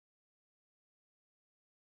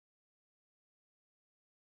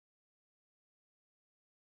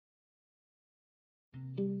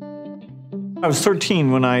I was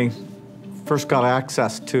 13 when I first got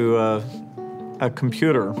access to a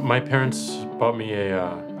computer. My parents bought me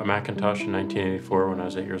a Macintosh in 1984 when I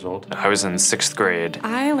was 8 years old. I was in 6th grade.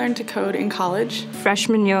 I learned to code in college.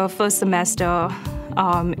 Freshman year, first semester,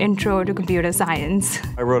 intro to computer science.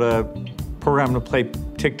 I wrote a program to play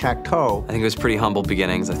tic-tac-toe. I think it was pretty humble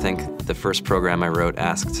beginnings. I think the first program I wrote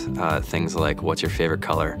asked things like, what's your favorite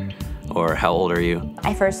color? Or how old are you?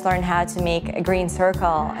 I first learned how to make a green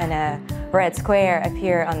circle and a red square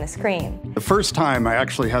appear on the screen. The first time I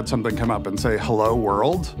actually had something come up and say, hello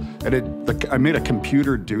world, and I made a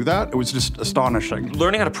computer do that. It was just astonishing.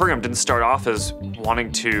 Learning how to program didn't start off as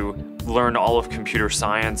wanting to learn all of computer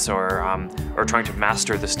science or trying to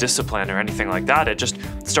master this discipline or anything like that. It just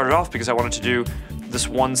started off because I wanted to do this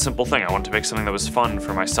one simple thing. I wanted to make something that was fun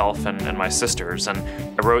for myself and my sisters. And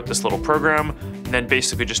I wrote this little program and then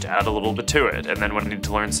basically just add a little bit to it. And then when I needed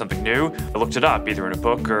to learn something new, I looked it up either in a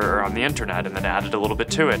book or on the internet and then added a little bit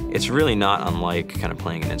to it. It's really not unlike kind of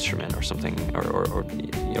playing an instrument or something,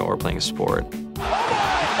 or playing a sport.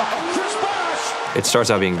 It starts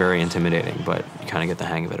out being very intimidating, but you kind of get the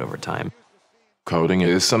hang of it over time. Coding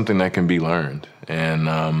is something that can be learned, and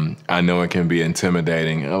I know it can be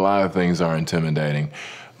intimidating. A lot of things are intimidating,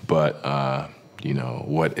 but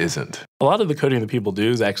what isn't? A lot of the coding that people do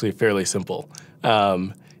is actually fairly simple.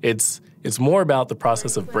 It's more about the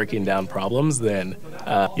process of breaking down problems than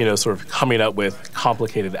sort of coming up with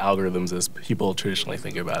complicated algorithms as people traditionally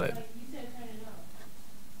think about it.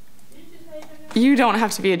 You don't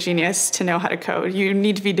have to be a genius to know how to code. You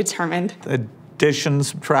need to be determined. Addition,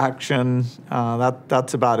 subtraction,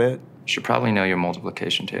 that's about it. You should probably know your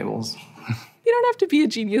multiplication tables. You don't have to be a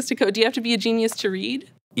genius to code. Do you have to be a genius to read?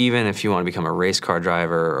 Even if you want to become a race car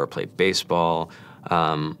driver or play baseball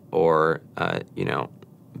or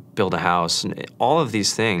build a house, all of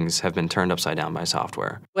these things have been turned upside down by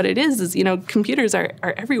software. What it is computers are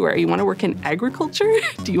everywhere. You want to work in agriculture?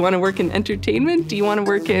 Do you want to work in entertainment? Do you want to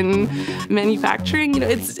work in manufacturing?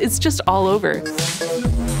 It's just all over.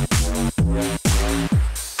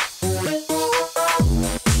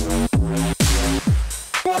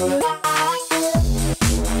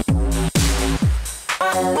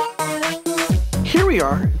 Here we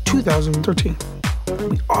are, 2013.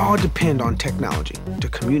 We all depend on technology to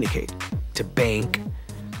communicate, to bank,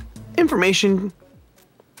 information,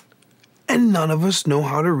 and none of us know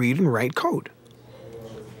how to read and write code.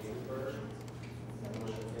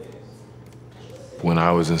 When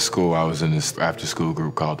I was in school, I was in this after-school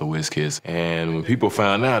group called the Whiz Kids. And when people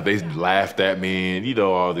found out, they laughed at me and,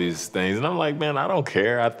 all these things. And I'm like, man, I don't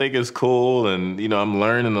care. I think it's cool. And, I'm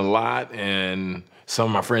learning a lot. And some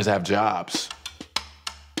of my friends have jobs.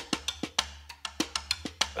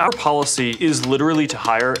 Our policy is literally to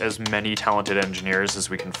hire as many talented engineers as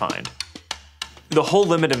we can find. The whole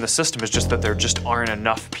limit in the system is just that there just aren't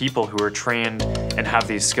enough people who are trained and have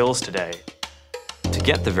these skills today. To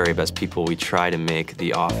get the very best people, we try to make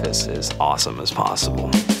the office as awesome as possible.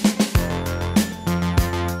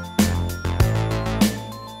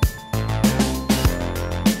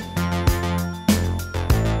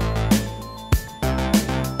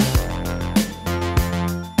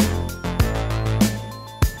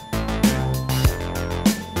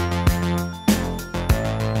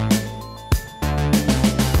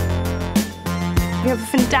 We have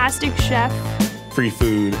a fantastic chef. Free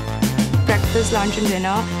food. Breakfast, lunch, and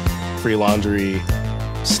dinner. Free laundry.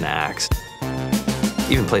 Snacks.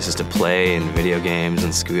 Even places to play and video games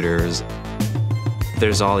and scooters.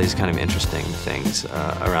 There's all these kind of interesting things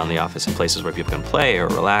around the office and places where people can play or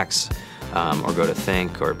relax or go to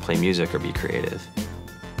think or play music or be creative.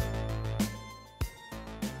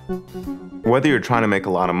 Whether you're trying to make a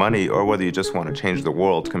lot of money or whether you just want to change the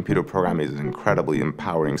world, computer programming is an incredibly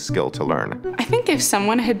empowering skill to learn. I think if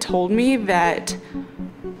someone had told me that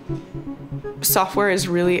software is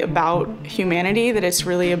really about humanity, that it's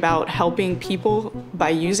really about helping people by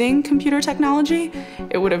using computer technology,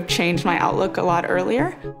 it would have changed my outlook a lot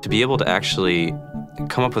earlier. To be able to actually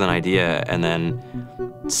come up with an idea and then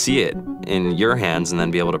see it in your hands and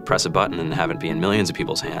then be able to press a button and have it be in millions of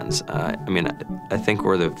people's hands. I think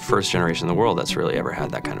we're the first generation in the world that's really ever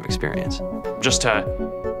had that kind of experience. Just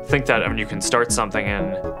to think that you can start something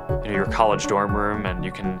in your college dorm room and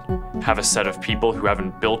you can have a set of people who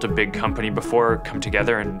haven't built a big company before come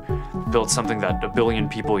together and build something that 1 billion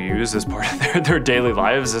people use as part of their daily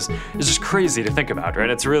lives is just crazy to think about, right?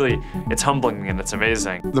 It's humbling and it's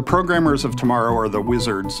amazing. The programmers of tomorrow are the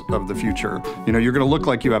wizards of the future. You're going to look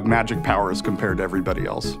like you have magic powers compared to everybody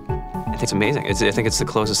else. I think it's amazing. I think it's the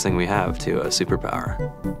closest thing we have to a superpower.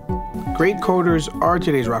 Great coders are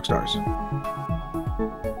today's rock stars.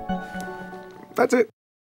 That's it.